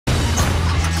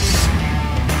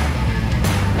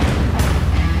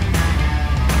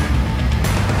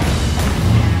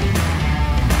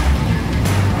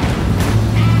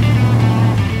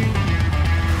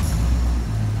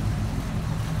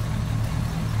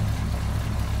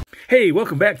Hey,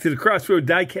 welcome back to the Crossroad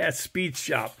Diecast Speed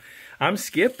Shop. I'm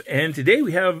Skip, and today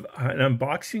we have an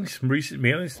unboxing, some recent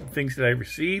mailings, some things that I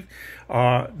received.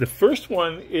 The first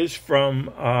one is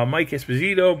from Mike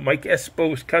Esposito, Mike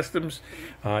Espo's Customs.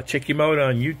 Check him out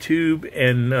on YouTube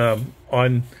and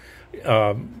on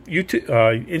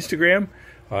Instagram.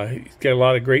 He's got a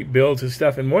lot of great builds and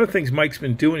stuff. And one of the things Mike's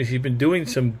been doing is he's been doing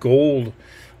some gold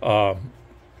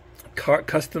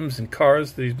customs and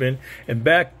cars that he's been. And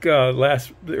back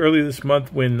earlier this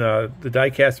month when the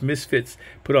Diecast Misfits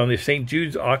put on the St.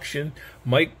 Jude's auction,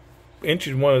 Mike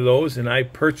entered one of those and I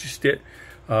purchased it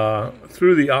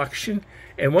through the auction.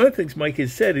 And one of the things Mike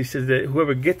has said, he says that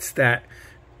whoever gets that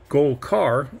gold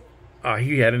car,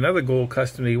 he had another gold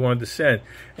custom that he wanted to send.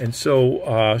 And so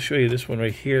I'll show you this one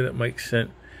right here that Mike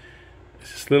sent.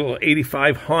 It's this little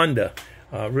 85 Honda.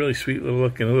 Really sweet little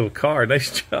looking little car.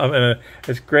 Nice job. And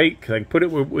it's great because I can put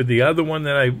it with the other one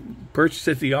that I purchased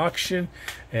at the auction.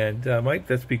 And Mike,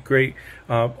 that'd be great.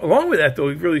 Along with that, though,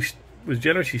 he really was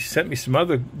generous. He sent me some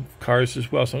other cars as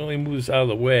well. So I'm going to move this out of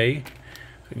the way so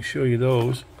I can show you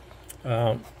those.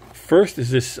 First is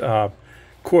this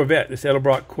Corvette. This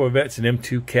Edelbrock Corvette. It's an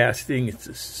M2 casting. It's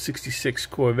a 66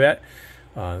 Corvette.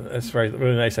 That's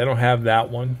really nice. I don't have that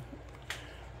one.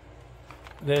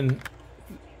 Then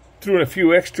threw in a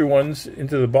few extra ones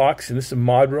into the box, and this is a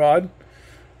mod rod.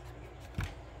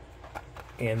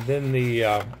 And then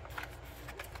the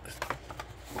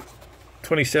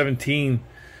 2017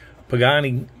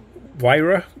 Pagani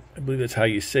Huayra, I believe that's how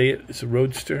you say it. It's a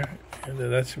roadster, and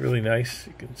that's really nice.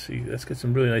 You can see that's got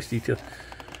some really nice details.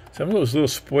 Some of those little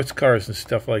sports cars and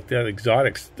stuff like that,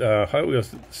 exotics, Hot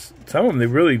Wheels, some of them, they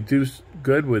really do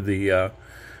good with the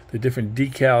different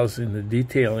decals and the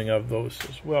detailing of those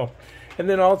as well. And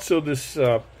then also this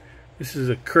this is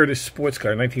a Curtis sports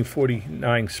car,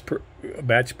 1949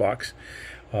 Matchbox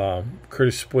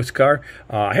Curtis sports car.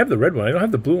 I have the red one. I don't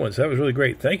have the blue one, so that was really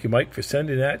great. Thank you, Mike, for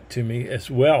sending that to me as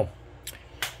well.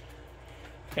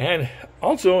 And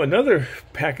also another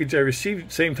package I received at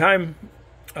the same time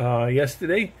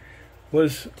yesterday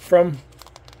was from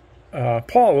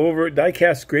Paul over at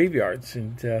Diecast Graveyards.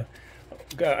 And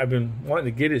I've been wanting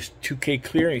to get his 2K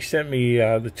Clear, and he sent me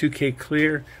the 2K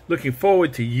Clear. Looking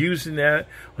forward to using that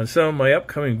on some of my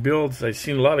upcoming builds. I've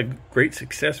seen a lot of great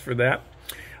success for that.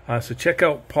 So check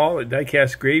out Paul at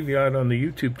Diecast Graveyard on the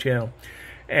YouTube channel.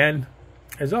 And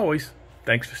as always,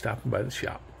 thanks for stopping by the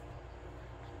shop.